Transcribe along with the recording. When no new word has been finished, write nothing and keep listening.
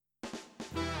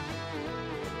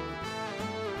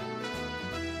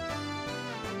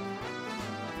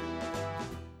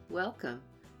Welcome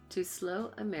to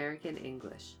Slow American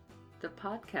English, the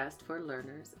podcast for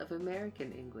learners of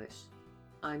American English.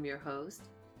 I'm your host,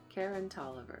 Karen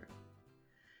Tolliver.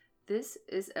 This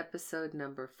is episode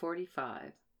number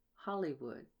 45,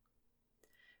 Hollywood.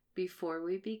 Before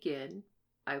we begin,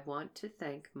 I want to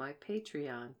thank my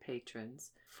Patreon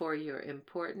patrons for your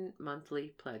important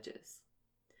monthly pledges.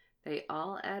 They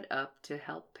all add up to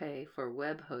help pay for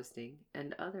web hosting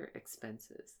and other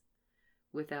expenses.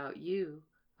 Without you,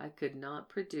 I could not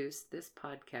produce this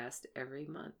podcast every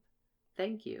month.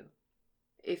 Thank you.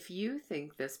 If you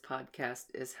think this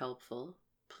podcast is helpful,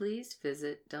 please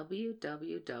visit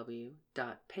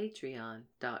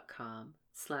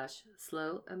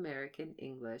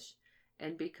www.patreon.com/slowamericanenglish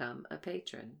and become a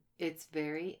patron. It's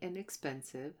very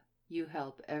inexpensive. You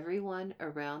help everyone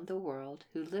around the world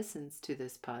who listens to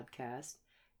this podcast,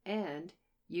 and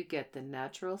you get the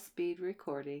natural speed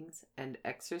recordings and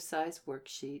exercise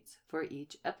worksheets for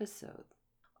each episode.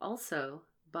 Also,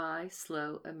 buy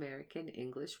Slow American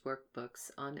English workbooks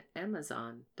on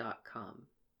Amazon.com.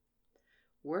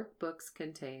 Workbooks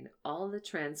contain all the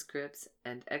transcripts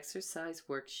and exercise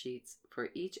worksheets for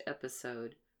each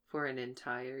episode for an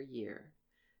entire year,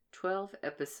 12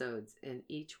 episodes in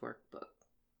each workbook.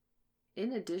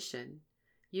 In addition,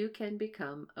 you can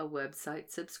become a website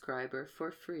subscriber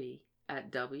for free at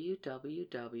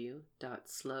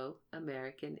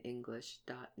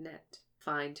www.slowamericanenglish.net.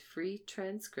 Find free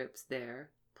transcripts there,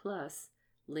 plus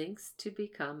links to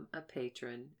become a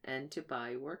patron and to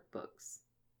buy workbooks.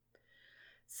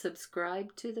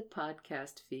 Subscribe to the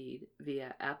podcast feed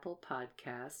via Apple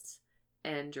Podcasts,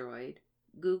 Android,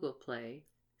 Google Play,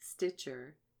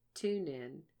 Stitcher,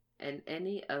 TuneIn, and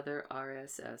any other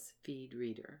RSS feed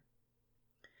reader.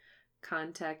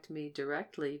 Contact me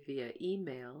directly via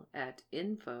email at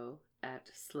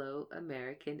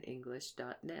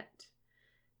info@slowamericanenglish.net.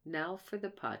 Now for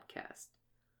the podcast.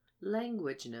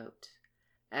 Language note.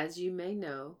 As you may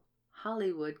know,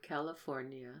 Hollywood,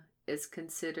 California is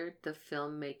considered the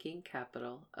filmmaking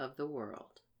capital of the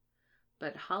world.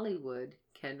 But Hollywood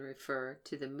can refer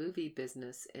to the movie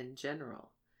business in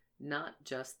general, not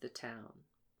just the town.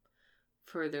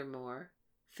 Furthermore,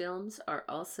 films are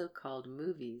also called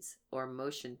movies or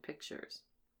motion pictures.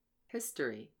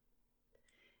 History.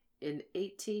 In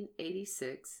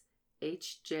 1886,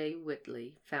 H.J.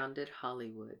 Whitley founded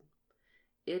Hollywood.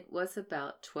 It was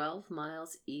about 12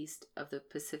 miles east of the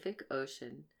Pacific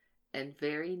Ocean and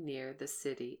very near the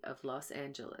city of Los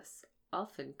Angeles,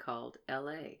 often called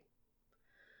L.A.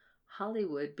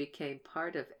 Hollywood became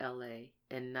part of L.A.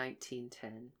 in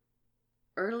 1910.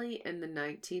 Early in the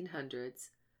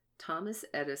 1900s, Thomas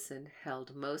Edison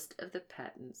held most of the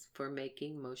patents for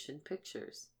making motion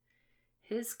pictures.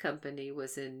 His company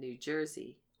was in New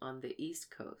Jersey on the East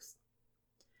Coast.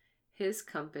 His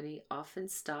company often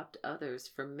stopped others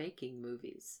from making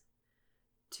movies.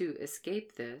 To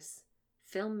escape this,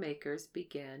 filmmakers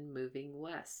began moving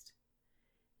west.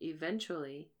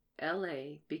 Eventually,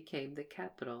 LA became the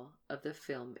capital of the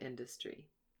film industry.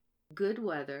 Good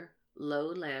weather, low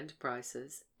land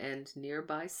prices, and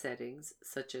nearby settings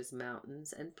such as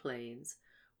mountains and plains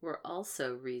were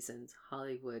also reasons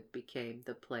Hollywood became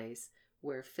the place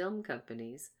where film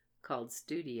companies, called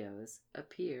studios,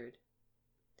 appeared.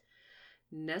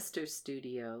 Nestor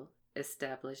Studio,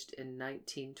 established in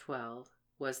 1912,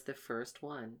 was the first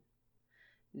one.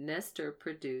 Nestor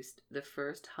produced the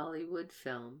first Hollywood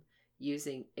film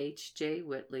using H.J.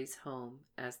 Whitley's home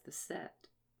as the set.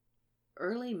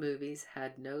 Early movies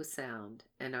had no sound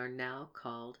and are now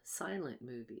called silent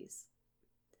movies.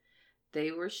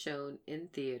 They were shown in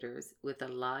theaters with a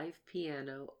live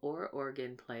piano or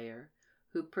organ player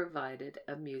who provided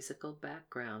a musical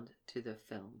background to the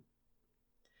film.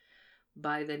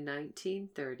 By the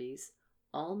 1930s,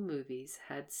 all movies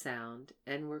had sound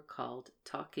and were called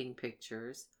talking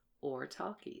pictures or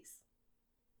talkies.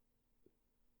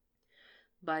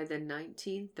 By the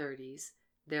 1930s,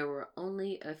 there were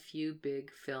only a few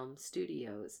big film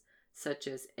studios, such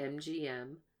as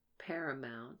MGM,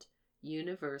 Paramount,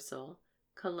 Universal,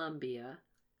 Columbia,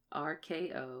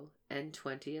 RKO, and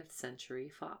 20th Century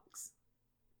Fox.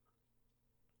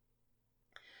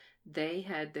 They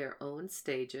had their own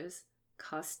stages,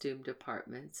 costume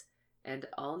departments, and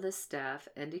all the staff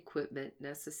and equipment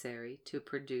necessary to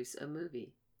produce a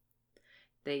movie.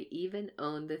 They even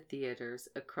owned the theaters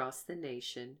across the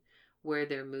nation where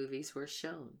their movies were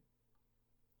shown.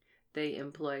 They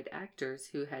employed actors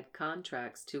who had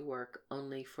contracts to work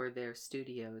only for their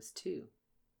studios, too.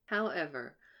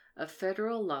 However, a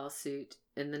federal lawsuit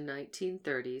in the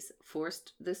 1930s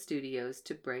forced the studios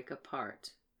to break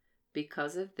apart.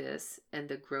 Because of this and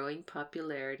the growing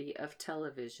popularity of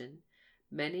television,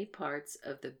 Many parts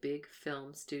of the big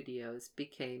film studios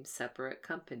became separate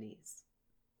companies.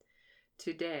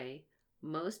 Today,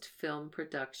 most film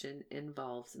production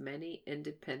involves many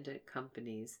independent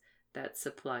companies that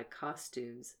supply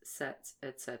costumes, sets,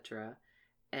 etc.,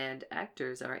 and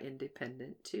actors are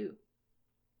independent too.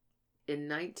 In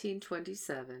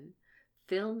 1927,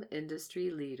 film industry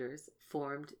leaders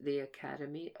formed the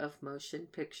Academy of Motion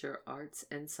Picture Arts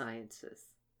and Sciences.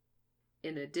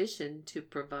 In addition to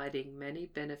providing many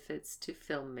benefits to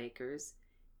filmmakers,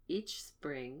 each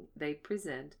spring they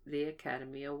present the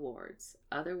Academy Awards,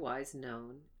 otherwise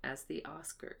known as the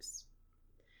Oscars.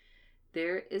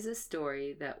 There is a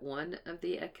story that one of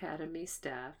the Academy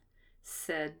staff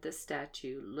said the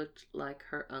statue looked like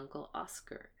her uncle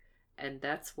Oscar, and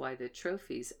that's why the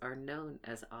trophies are known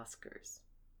as Oscars.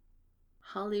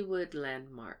 Hollywood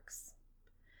landmarks.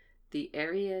 The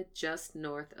area just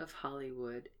north of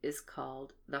Hollywood is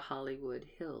called the Hollywood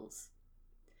Hills.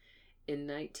 In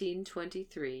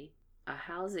 1923, a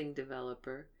housing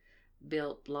developer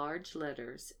built large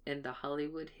letters in the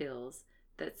Hollywood Hills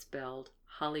that spelled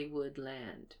Hollywood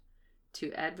Land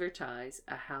to advertise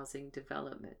a housing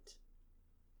development.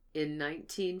 In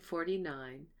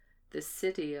 1949, the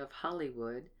city of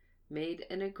Hollywood made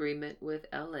an agreement with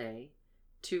LA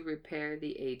to repair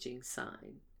the aging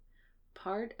sign.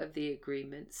 Part of the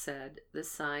agreement said the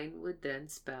sign would then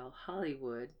spell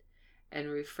Hollywood and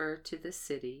refer to the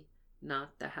city,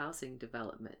 not the housing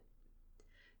development.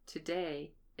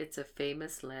 Today, it's a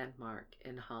famous landmark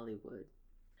in Hollywood.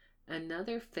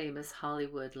 Another famous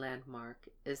Hollywood landmark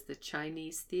is the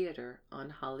Chinese Theater on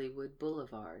Hollywood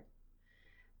Boulevard.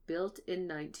 Built in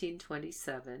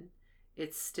 1927,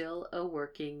 it's still a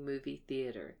working movie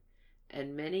theater,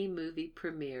 and many movie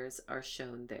premieres are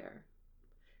shown there.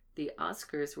 The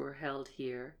Oscars were held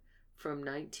here from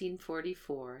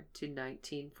 1944 to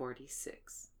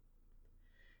 1946.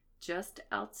 Just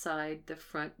outside the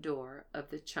front door of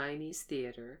the Chinese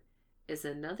Theater is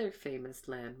another famous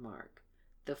landmark,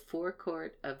 the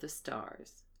Forecourt of the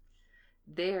Stars.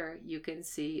 There you can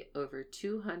see over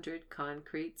 200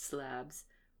 concrete slabs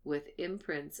with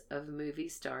imprints of movie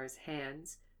stars'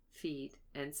 hands, feet,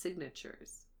 and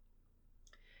signatures.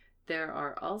 There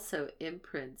are also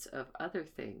imprints of other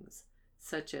things,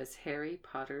 such as Harry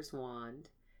Potter's wand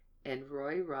and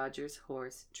Roy Rogers'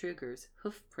 horse Trigger's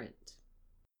hoofprint.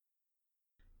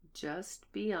 Just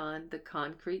beyond the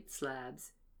concrete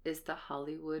slabs is the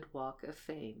Hollywood Walk of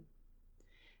Fame.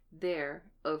 There,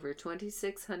 over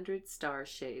 2,600 star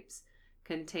shapes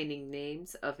containing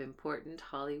names of important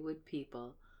Hollywood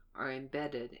people are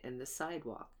embedded in the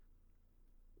sidewalk.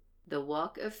 The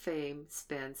Walk of Fame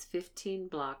spans 15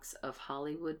 blocks of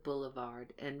Hollywood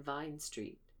Boulevard and Vine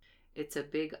Street. It's a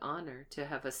big honor to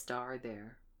have a star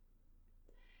there.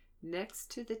 Next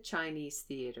to the Chinese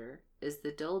Theater is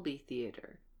the Dolby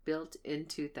Theater, built in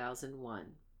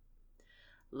 2001.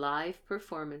 Live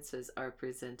performances are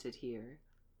presented here,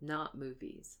 not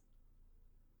movies.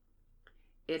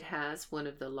 It has one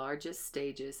of the largest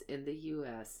stages in the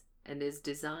U.S. and is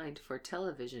designed for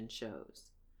television shows.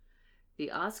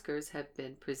 The Oscars have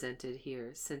been presented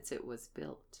here since it was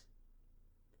built.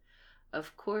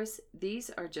 Of course, these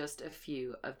are just a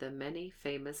few of the many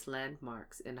famous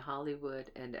landmarks in Hollywood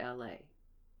and LA.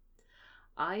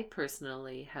 I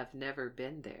personally have never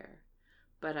been there,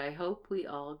 but I hope we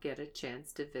all get a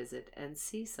chance to visit and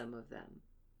see some of them.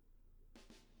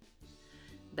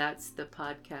 That's the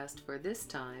podcast for this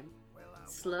time.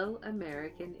 Slow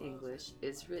American English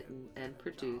is written and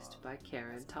produced by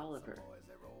Karen Tolliver.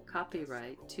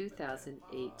 Copyright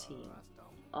 2018.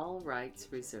 All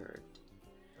rights reserved.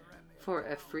 For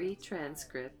a free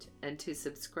transcript and to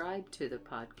subscribe to the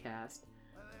podcast,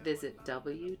 visit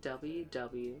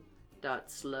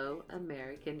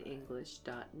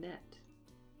www.slowamericanenglish.net.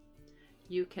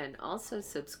 You can also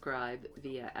subscribe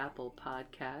via Apple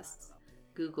Podcasts,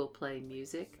 Google Play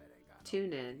Music,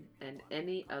 TuneIn, and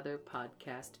any other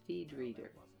podcast feed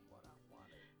reader.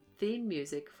 Theme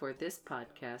music for this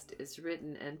podcast is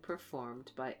written and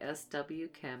performed by S.W.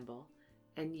 Campbell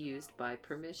and used by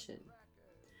permission.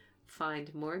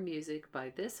 Find more music by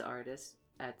this artist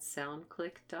at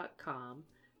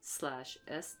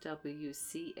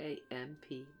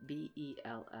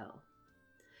soundclick.com/SWCAMPBELL.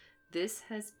 This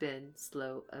has been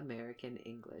Slow American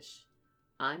English.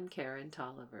 I'm Karen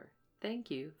Tolliver.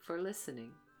 Thank you for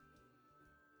listening.